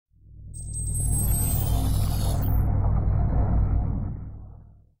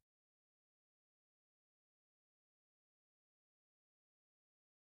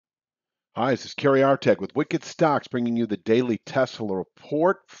Hi, this is Kerry Artek with Wicked Stocks bringing you the daily Tesla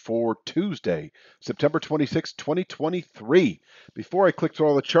report for Tuesday, September 26, 2023. Before I click through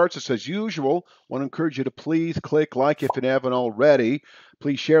all the charts, just as usual, I want to encourage you to please click like if you haven't already.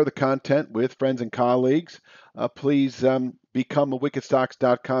 Please share the content with friends and colleagues. Please become a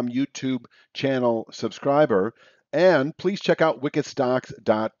wickedstocks.com YouTube channel subscriber. And please check out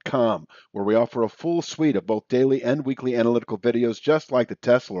wickedstocks.com, where we offer a full suite of both daily and weekly analytical videos, just like the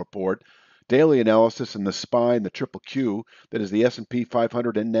Tesla report, daily analysis in the SPY and the triple Q, that is the S&P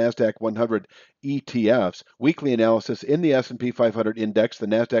 500 and NASDAQ 100 ETFs, weekly analysis in the S&P 500 index, the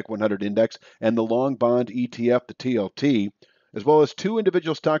NASDAQ 100 index, and the long bond ETF, the TLT, as well as two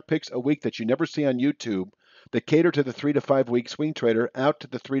individual stock picks a week that you never see on YouTube that cater to the 3 to 5 week swing trader out to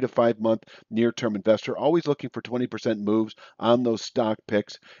the 3 to 5 month near term investor, always looking for 20% moves on those stock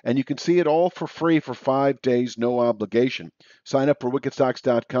picks. And you can see it all for free for 5 days, no obligation. Sign up for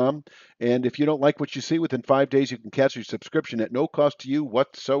wickedstocks.com. And if you don't like what you see within 5 days, you can cancel your subscription at no cost to you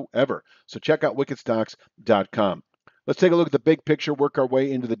whatsoever. So check out wickedstocks.com. Let's take a look at the big picture, work our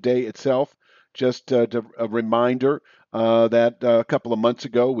way into the day itself. Just a reminder that a couple of months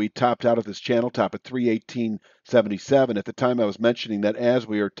ago we topped out of this channel top at 318.77. At the time I was mentioning that as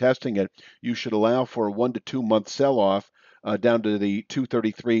we are testing it, you should allow for a 1 to 2 month sell-off down to the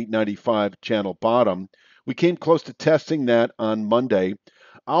 233.95 channel bottom. We came close to testing that on Monday.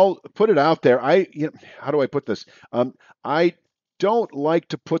 I'll put it out there. How do I put this? I don't like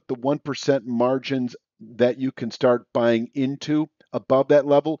to put the 1% margins that you can start buying into above that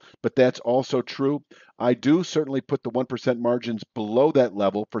level, but that's also true. I do certainly put the 1% margins below that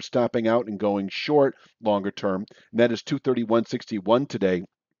level for stopping out and going short longer term, and that is 231.61 today.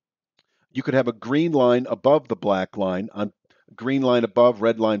 You could have a green line above the black line, on green line above,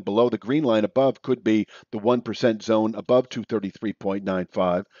 red line below. The green line above could be the 1% zone above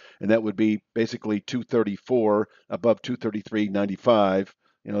 233.95, and that would be basically 234 above 233.95.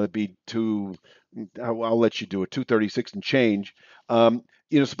 That'd be I'll let you do it, 236 and change.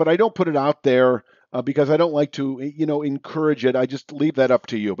 But I don't put it out there because I don't like to, encourage it. I just leave that up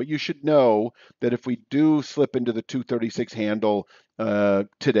to you. But you should know that if we do slip into the 236 handle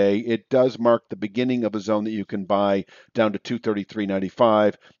today, it does mark the beginning of a zone that you can buy down to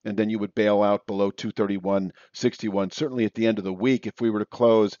 233.95, and then you would bail out below 231.61. Certainly at the end of the week, if we were to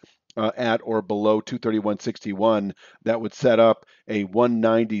close at or below 231.61, that would set up a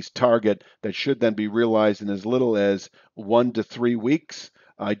 190s target that should then be realized in as little as 1 to 3 weeks.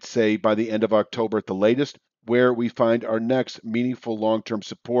 I'd say by the end of October at the latest, where we find our next meaningful long-term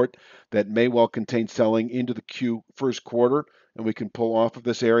support that may well contain selling into the first quarter, and we can pull off of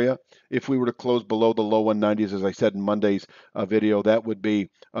this area. If we were to close below the low 190s, as I said in Monday's video, that would be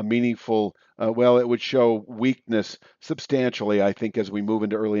a meaningful, it would show weakness substantially, I think, as we move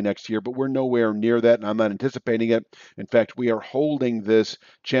into early next year, but we're nowhere near that, and I'm not anticipating it. In fact, we are holding this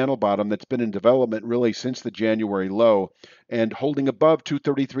channel bottom that's been in development really since the January low, and holding above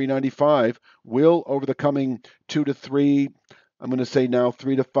 233.95 will, over the coming 2 to 3, I'm going to say now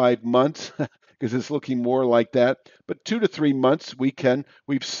 3 to 5 months, because it's looking more like that. But 2 to 3 months, we've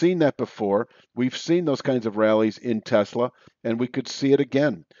seen that before. We've seen those kinds of rallies in Tesla, and we could see it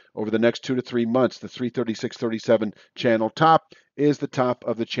again over the next 2 to 3 months. The 336.37 channel top is the top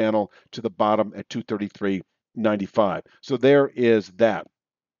of the channel to the bottom at 233.95. So there is that.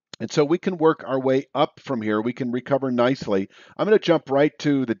 And so we can work our way up from here. We can recover nicely. I'm going to jump right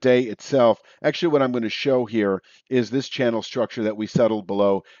to the day itself. Actually, what I'm going to show here is this channel structure that we settled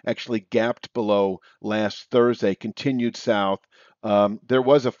below, actually gapped below last Thursday, continued south. There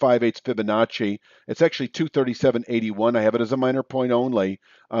was a 5/8 Fibonacci. It's actually 237.81. I have it as a minor point only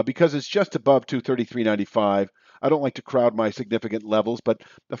because it's just above 233.95. I don't like to crowd my significant levels, but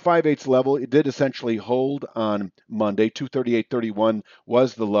the 5/8 level, it did essentially hold on Monday. 238.31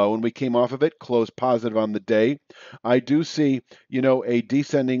 was the low, and we came off of it, closed positive on the day. I do see,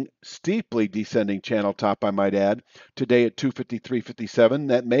 a steeply descending channel top, I might add, today at 253.57.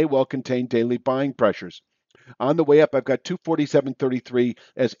 That may well contain daily buying pressures. On the way up, I've got 247.33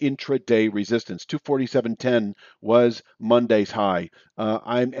 as intraday resistance. 247.10 was Monday's high.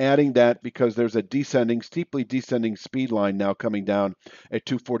 I'm adding that because there's a steeply descending speed line now coming down at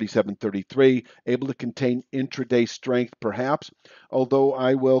 247.33, able to contain intraday strength perhaps, although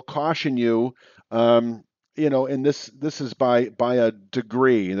I will caution you, and this is by a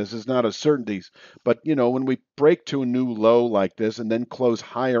degree. This is not a certainty, but when we break to a new low like this and then close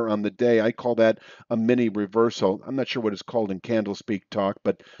higher on the day, I call that a mini reversal. I'm not sure what it's called in candle speak talk,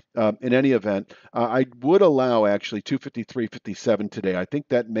 but in any event, I would allow actually 253.57 today. I think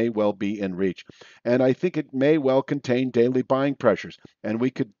that may well be in reach. And I think it may well contain daily buying pressures. And we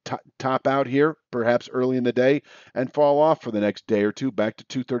could top out here, perhaps early in the day, and fall off for the next day or two back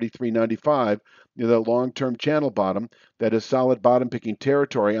to 233.95, the long-term channel bottom that is solid bottom picking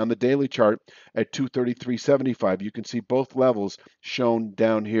territory on the daily chart at 233.75. You can see both levels shown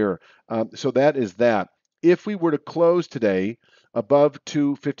down here. So that is that. If we were to close today above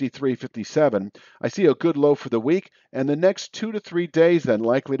 253.57, I see a good low for the week, and the next 2 to 3 days then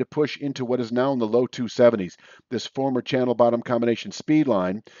likely to push into what is now in the low 270s. This former channel bottom combination speed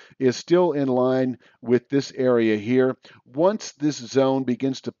line is still in line with this area here. Once this zone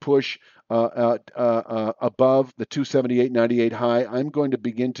begins to push above the 278.98 high, I'm going to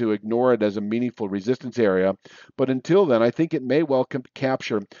begin to ignore it as a meaningful resistance area. But until then, I think it may well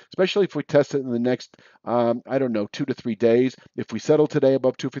capture, especially if we test it in the next, I don't know, 2 to 3 days. If we settle today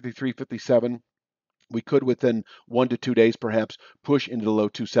above 253.57, we could, within 1 to 2 days, perhaps push into the low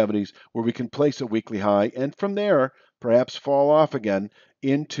 270s where we can place a weekly high, and from there, perhaps fall off again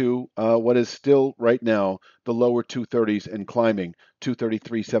into what is still right now the lower 230s and climbing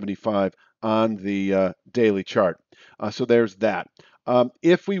 233.75 on the daily chart. So there's that.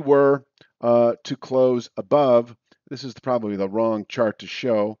 If we were to close above, this is probably the wrong chart to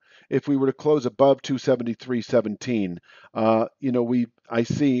show. If we were to close above 273.17, I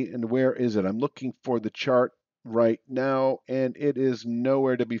see, and where is it? I'm looking for the chart right now, and it is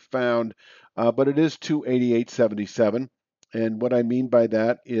nowhere to be found, but it is 288.77. And what I mean by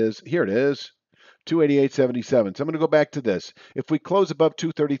that is, here it is, 288.77. So I'm going to go back to this. If we close above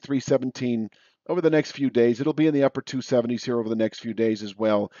 233.17 over the next few days, it'll be in the upper 270s here over the next few days as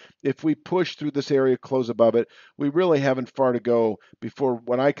well. If we push through this area, close above it, we really haven't far to go before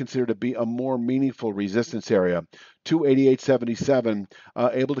what I consider to be a more meaningful resistance area. 288.77,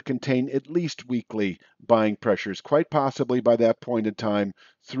 able to contain at least weekly buying pressures, quite possibly by that point in time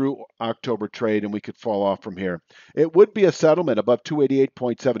through October trade, and we could fall off from here. It would be a settlement above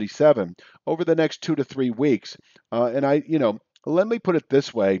 288.77 over the next 2 to 3 weeks. Let me put it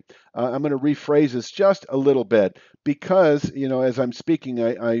this way. I'm going to rephrase this just a little bit because, as I'm speaking,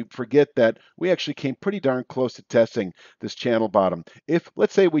 I forget that we actually came pretty darn close to testing this channel bottom. If,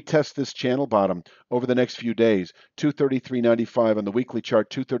 let's say, we test this channel bottom over the next few days, 233.95 on the weekly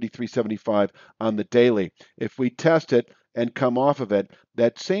chart, 233.75 on the daily. If we test it and come off of it,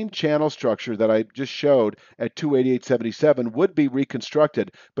 that same channel structure that I just showed at 288.77 would be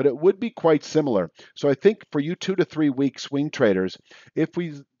reconstructed, but it would be quite similar. So I think for you 2 to 3 week swing traders, if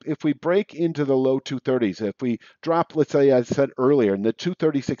we break into the low 230s, if we drop, let's say I said earlier, in the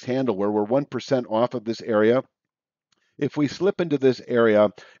 236 handle where we're 1% off of this area, if we slip into this area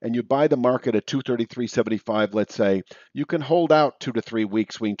and you buy the market at 233.75, let's say, you can hold out 2 to 3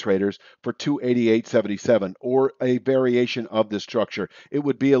 week swing traders for 288.77 or a variation of this structure. It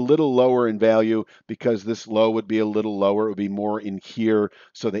would be a little lower in value because this low would be a little lower. It would be more in here,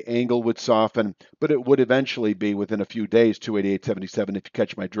 so the angle would soften, but it would eventually be within a few days 288.77 if you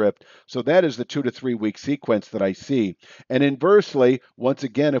catch my drift. So that is the 2 to 3 week sequence that I see. And inversely, once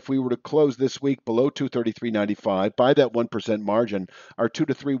again, if we were to close this week below 233.95 by that 1% margin, our 2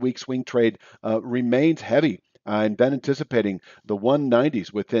 to 3 week swing trade remains heavy. I'm then anticipating the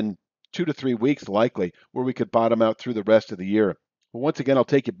 190s within 2 to 3 weeks, likely, where we could bottom out through the rest of the year. Well, once again, I'll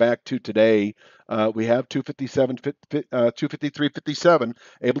take you back to today. We have 253.57,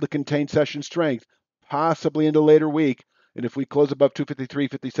 able to contain session strength, possibly into later week. And if we close above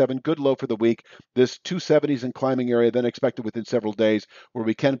 253.57, good low for the week. This 270s and climbing area then expected within several days where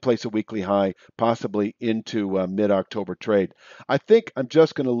we can place a weekly high, possibly into mid-October trade. I think I'm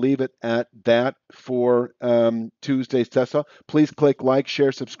just going to leave it at that for Tuesday's Tesla. Please click like,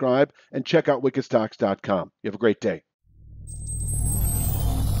 share, subscribe, and check out wickedstocks.com. You have a great day.